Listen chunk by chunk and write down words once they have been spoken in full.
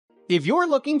If you're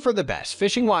looking for the best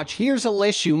fishing watch, here's a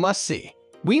list you must see.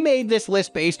 We made this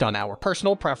list based on our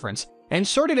personal preference and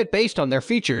sorted it based on their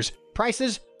features,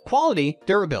 prices, quality,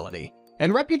 durability,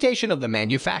 and reputation of the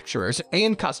manufacturers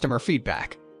and customer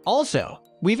feedback. Also,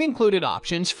 we've included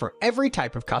options for every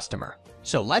type of customer.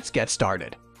 So let's get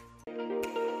started.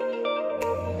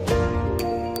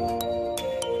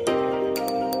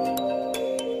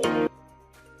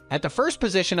 At the first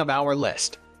position of our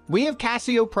list, we have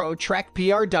Casio Pro Trek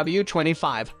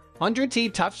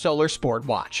PRW2500T Tough Solar Sport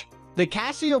Watch. The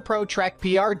Casio Pro Trek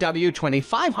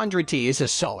PRW2500T is a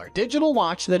solar digital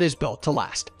watch that is built to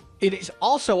last. It is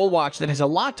also a watch that has a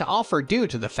lot to offer due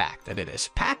to the fact that it is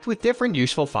packed with different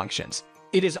useful functions.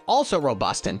 It is also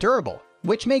robust and durable,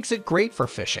 which makes it great for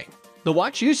fishing. The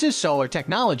watch uses solar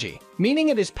technology, meaning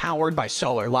it is powered by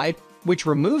solar light, which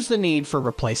removes the need for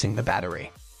replacing the battery.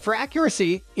 For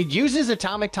accuracy, it uses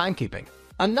atomic timekeeping.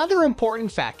 Another important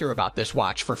factor about this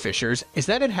watch for fishers is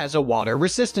that it has a water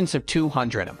resistance of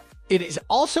 200 ohm. It is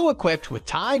also equipped with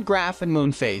tide graph and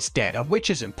moon phase data, which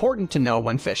is important to know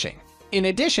when fishing. In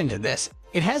addition to this,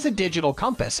 it has a digital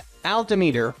compass,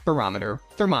 altimeter, barometer,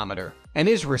 thermometer, and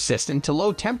is resistant to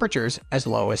low temperatures as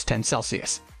low as 10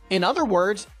 Celsius. In other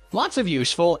words, lots of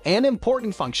useful and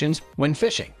important functions when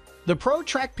fishing. The Pro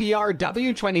Trek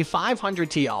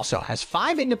PRW2500T also has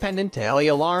 5 independent daily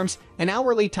alarms, an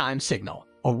hourly time signal,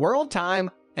 a world time,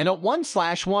 and a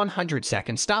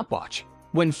 1/100-second stopwatch.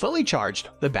 When fully charged,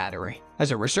 the battery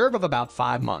has a reserve of about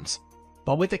 5 months.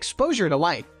 But with exposure to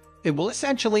light, it will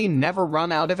essentially never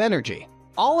run out of energy.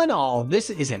 All in all, this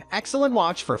is an excellent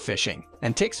watch for fishing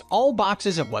and ticks all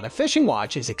boxes of what a fishing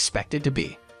watch is expected to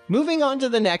be. Moving on to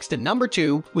the next at number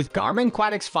 2 with Garmin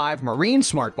quatix 5 Marine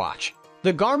Smartwatch.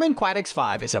 The Garmin quatix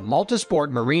 5 is a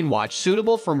multi-sport marine watch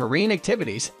suitable for marine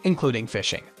activities, including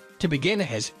fishing. To begin, it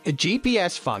has a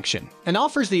GPS function and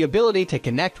offers the ability to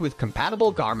connect with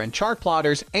compatible Garmin chart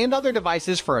plotters and other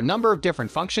devices for a number of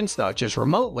different functions such as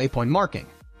remote waypoint marking,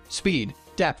 speed,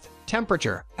 depth,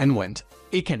 temperature, and wind.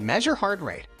 It can measure heart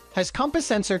rate, has compass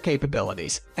sensor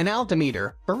capabilities, an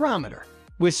altimeter, barometer.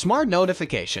 With smart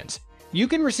notifications, you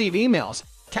can receive emails,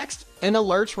 text, and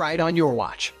alerts right on your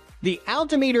watch. The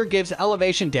altimeter gives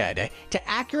elevation data to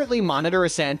accurately monitor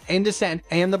ascent and descent,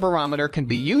 and the barometer can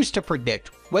be used to predict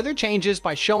weather changes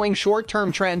by showing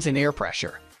short-term trends in air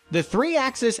pressure. The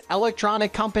 3-axis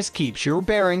electronic compass keeps your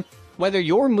bearing, whether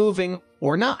you're moving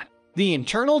or not. The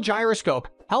internal gyroscope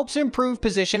helps improve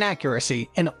position accuracy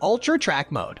in ultra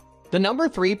track mode. The number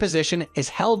 3 position is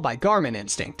held by Garmin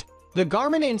Instinct. The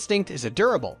Garmin Instinct is a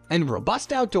durable and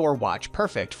robust outdoor watch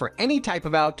perfect for any type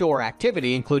of outdoor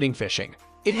activity, including fishing.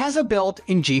 It has a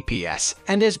built-in GPS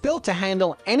and is built to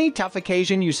handle any tough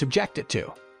occasion you subject it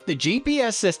to. The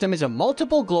GPS system is a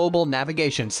multiple global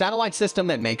navigation satellite system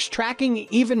that makes tracking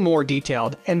even more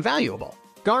detailed and valuable.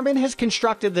 Garmin has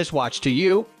constructed this watch to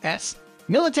U.S.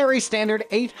 military standard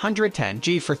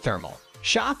 810G for thermal,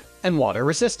 shock, and water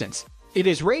resistance. It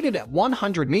is rated at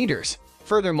 100 meters.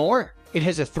 Furthermore, it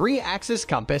has a 3-axis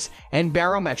compass and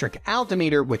barometric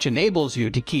altimeter, which enables you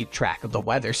to keep track of the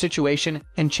weather situation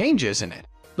and changes in it.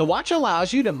 The watch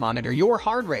allows you to monitor your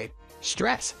heart rate,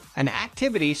 stress, and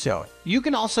activity, so you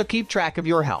can also keep track of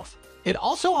your health. It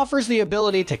also offers the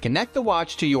ability to connect the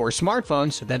watch to your smartphone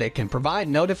so that it can provide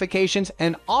notifications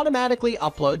and automatically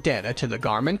upload data to the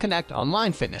Garmin Connect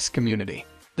online fitness community.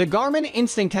 The Garmin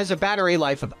Instinct has a battery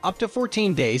life of up to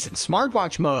 14 days in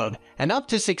smartwatch mode and up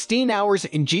to 16 hours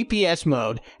in GPS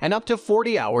mode and up to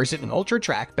 40 hours in Ultra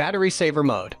Track battery saver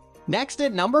mode. Next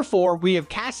at number 4, we have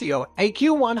Casio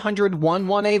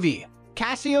AQW101-1AV.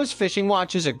 Casio's fishing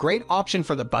watch is a great option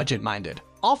for the budget-minded,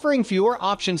 offering fewer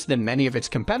options than many of its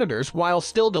competitors while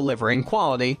still delivering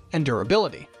quality and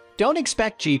durability. Don't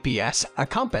expect GPS, a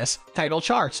compass, tidal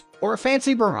charts, or a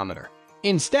fancy barometer.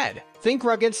 Instead, think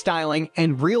rugged styling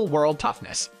and real-world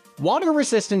toughness.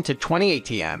 Water-resistant to 20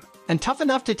 ATM and tough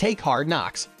enough to take hard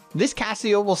knocks, this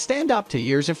Casio will stand up to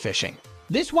years of fishing.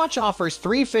 This watch offers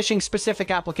 3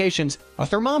 fishing-specific applications: a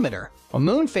thermometer, a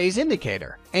moon phase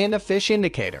indicator, and a fish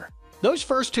indicator. Those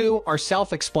first 2 are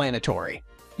self-explanatory,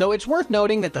 though it's worth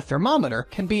noting that the thermometer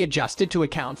can be adjusted to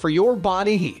account for your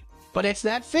body heat. But it's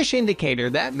that fish indicator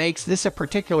that makes this a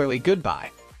particularly good buy.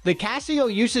 The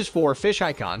Casio uses 4 fish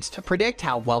icons to predict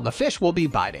how well the fish will be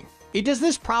biting. It does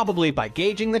this probably by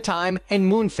gauging the time and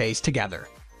moon phase together.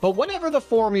 But whatever the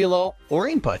formula or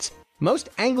inputs, most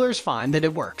anglers find that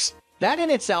it works. That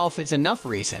in itself is enough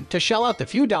reason to shell out the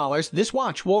few dollars this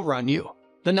watch will run you.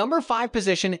 The number 5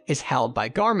 position is held by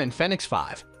Garmin Fenix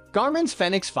 5. Garmin's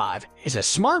Fenix 5 is a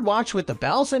smartwatch with the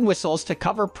bells and whistles to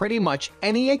cover pretty much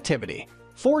any activity.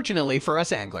 Fortunately for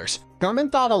us anglers,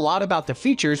 Garmin thought a lot about the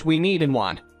features we need and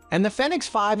want, and the Fenix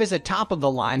 5 is a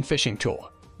top-of-the-line fishing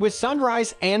tool. With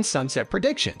sunrise and sunset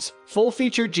predictions,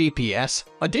 full-featured GPS,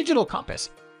 a digital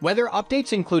compass, weather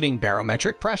updates including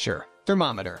barometric pressure,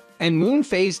 thermometer, and moon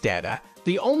phase data,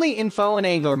 the only info an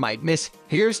angler might miss,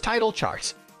 here's tidal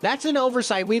charts. That's an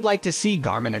oversight we'd like to see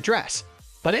Garmin address.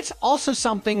 But it's also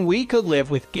something we could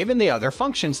live with given the other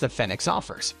functions the Fenix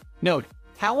offers. Note,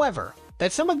 however,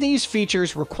 that some of these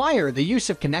features require the use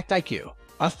of ConnectIQ,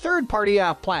 a third-party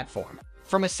app platform.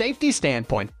 From a safety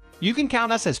standpoint, you can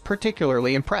count us as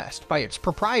particularly impressed by its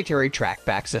proprietary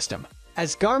trackback system.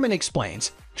 As Garmin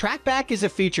explains, trackback is a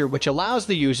feature which allows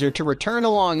the user to return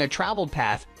along a traveled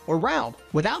path or route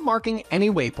without marking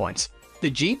any waypoints. The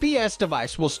GPS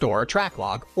device will store a track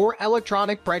log or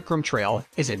electronic breadcrumb trail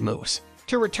as it moves.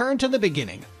 To return to the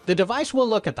beginning, the device will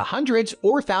look at the hundreds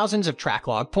or thousands of track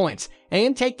log points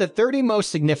and take the 30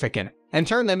 most significant and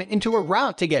turn them into a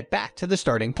route to get back to the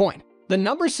starting point. The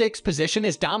number 6 position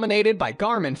is dominated by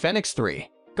Garmin Fenix 3.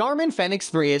 Garmin Fenix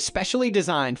 3 is specially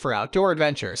designed for outdoor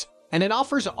adventures, and it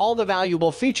offers all the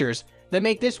valuable features that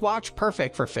make this watch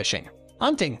perfect for fishing,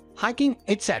 hunting, hiking,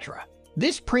 etc.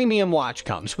 This premium watch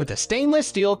comes with a stainless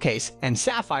steel case and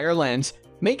sapphire lens,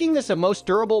 making this a most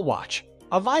durable watch.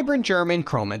 A vibrant German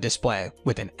chroma display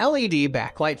with an LED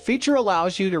backlight feature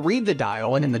allows you to read the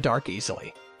dial in the dark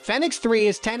easily. Fenix 3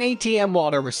 is 10 ATM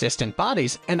water-resistant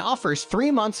bodies and offers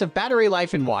 3 months of battery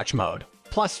life in watch mode,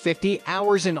 plus 50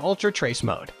 hours in ultra trace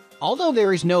mode. Although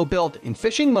there is no built-in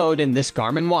fishing mode in this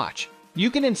Garmin watch,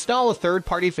 you can install a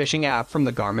third-party fishing app from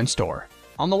the Garmin store.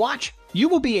 On the watch, you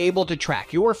will be able to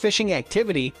track your fishing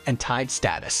activity and tide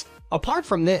status. Apart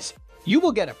from this, you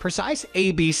will get a precise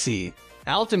ABC,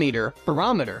 altimeter,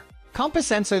 barometer, compass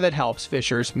sensor that helps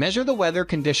fishers measure the weather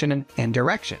condition and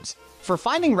directions. For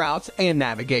finding routes and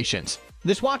navigations,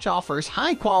 this watch offers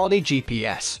high-quality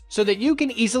GPS so that you can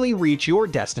easily reach your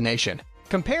destination.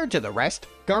 Compared to the rest,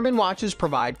 Garmin watches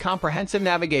provide comprehensive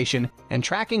navigation and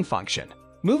tracking function.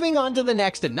 Moving on to the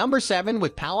next at number 7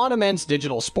 with PALADA Men's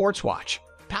Digital Sports Watch.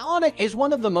 PALADA is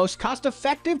one of the most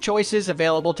cost-effective choices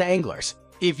available to anglers.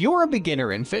 If you're a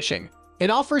beginner in fishing,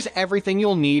 it offers everything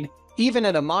you'll need, even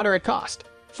at a moderate cost.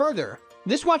 Further,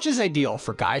 this watch is ideal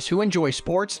for guys who enjoy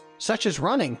sports such as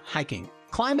running, hiking,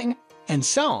 climbing, and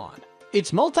so on.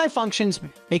 Its multifunctions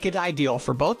make it ideal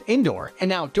for both indoor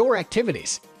and outdoor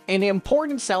activities. An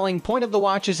important selling point of the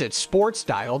watch is its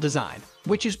sports-style design,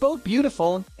 which is both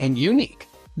beautiful and unique.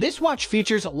 This watch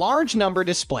features a large number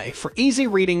display for easy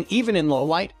reading even in low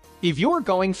light. If you're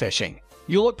going fishing,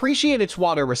 you'll appreciate its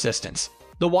water resistance.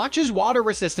 The watch is water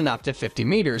resistant up to 50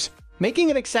 meters, making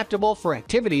it acceptable for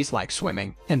activities like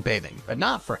swimming and bathing, but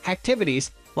not for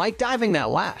activities like diving that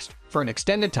last for an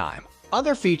extended time.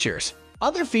 Other features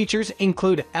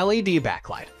include LED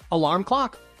backlight, alarm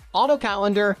clock, auto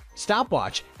calendar,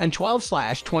 stopwatch, and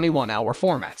 12/21-hour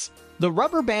formats. The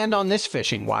rubber band on this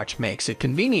fishing watch makes it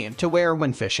convenient to wear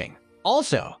when fishing.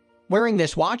 Also, wearing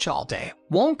this watch all day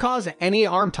won't cause any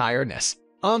arm tiredness.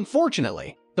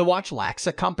 Unfortunately, the watch lacks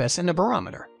a compass and a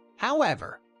barometer.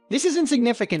 However, this is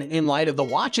insignificant in light of the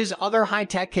watch's other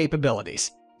high-tech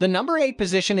capabilities. The number 8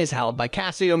 position is held by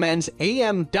Casio Men's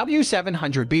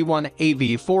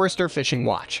AQW101-1AV Forester Fishing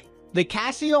Watch. The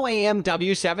Casio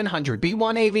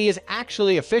AQW101-1AV is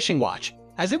actually a fishing watch,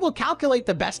 as it will calculate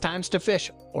the best times to fish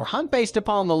or hunt based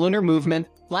upon the lunar movement,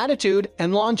 latitude,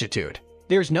 and longitude.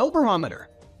 There's no barometer,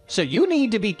 so you need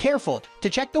to be careful to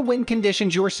check the wind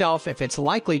conditions yourself if it's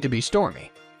likely to be stormy.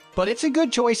 But it's a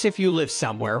good choice if you live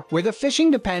somewhere where the fishing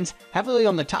depends heavily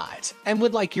on the tides and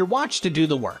would like your watch to do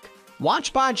the work.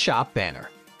 Watch Bod Shop banner.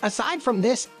 Aside from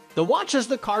this, the watch has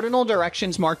the cardinal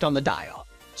directions marked on the dial,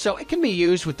 so it can be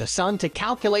used with the sun to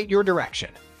calculate your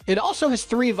direction. It also has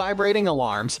 3 vibrating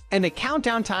alarms and a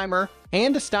countdown timer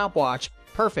and a stopwatch,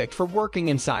 perfect for working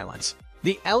in silence.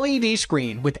 The LED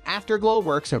screen with afterglow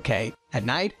works okay at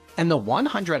night, and the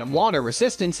 100 water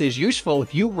resistance is useful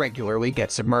if you regularly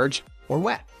get submerged or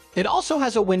wet. It also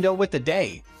has a window with the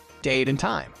date and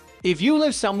time. If you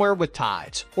live somewhere with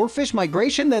tides or fish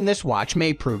migration, then this watch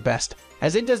may prove best,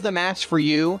 as it does the maths for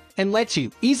you and lets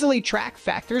you easily track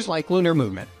factors like lunar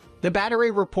movement. The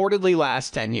battery reportedly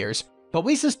lasts 10 years, but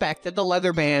we suspect that the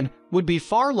leather band would be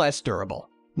far less durable.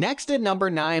 Next at number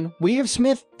 9, we have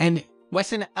Smith &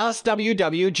 Wesson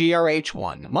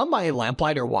SWW-GRH1 Mumbai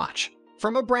Lamplighter watch.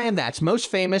 From a brand that's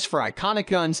most famous for iconic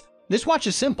guns, this watch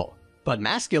is simple but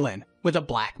masculine, with a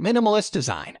black minimalist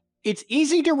design. It's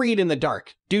easy to read in the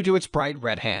dark due to its bright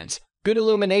red hands, good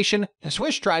illumination, a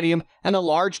Swiss tritium, and a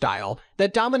large dial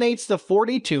that dominates the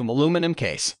 42 aluminum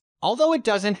case. Although it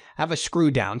doesn't have a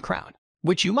screw-down crown,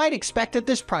 which you might expect at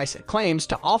this price, it claims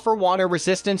to offer water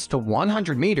resistance to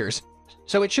 100 meters,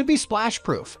 so it should be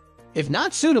splash-proof. If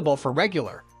not suitable for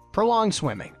regular, prolonged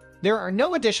swimming, there are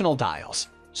no additional dials,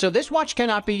 so this watch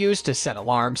cannot be used to set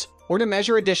alarms or to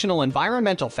measure additional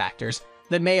environmental factors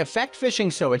that may affect fishing,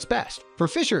 so it's best for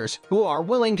fishers who are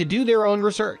willing to do their own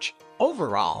research.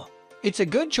 Overall, it's a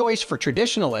good choice for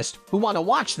traditionalists who want a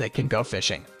watch that can go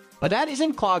fishing, but that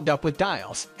isn't clogged up with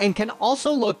dials and can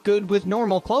also look good with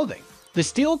normal clothing. The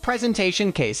steel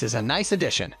presentation case is a nice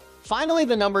addition. Finally,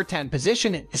 the number 10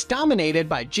 position is dominated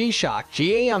by G-Shock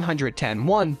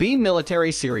GA101-1B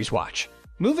Military Series watch.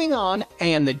 Moving on,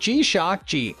 and the G-Shock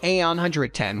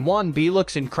GA101-1B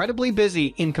looks incredibly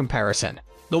busy in comparison.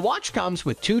 The watch comes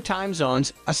with 2 time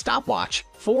zones, a stopwatch,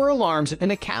 4 alarms,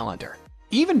 and a calendar.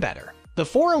 Even better, the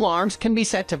 4 alarms can be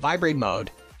set to vibrate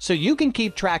mode, so you can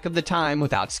keep track of the time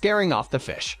without scaring off the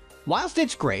fish. Whilst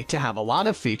it's great to have a lot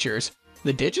of features,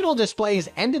 the digital displays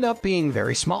ended up being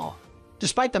very small.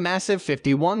 Despite the massive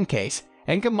 51 case,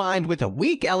 and combined with a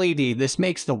weak LED, this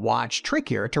makes the watch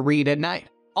trickier to read at night.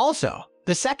 Also,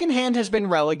 the second hand has been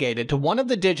relegated to one of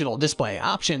the digital display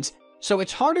options, so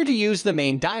it's harder to use the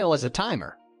main dial as a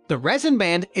timer. The resin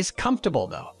band is comfortable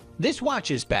though. This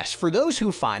watch is best for those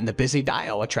who find the busy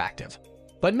dial attractive,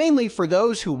 but mainly for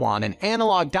those who want an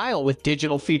analog dial with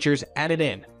digital features added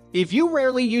in. If you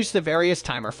rarely use the various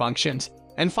timer functions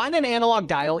and find an analog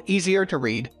dial easier to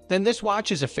read, then this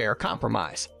watch is a fair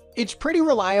compromise. It's pretty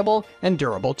reliable and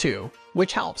durable too,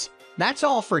 which helps. That's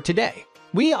all for today.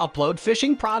 We upload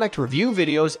fishing product review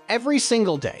videos every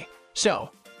single day,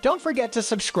 so don't forget to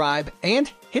subscribe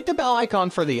and hit the bell icon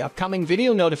for the upcoming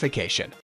video notification.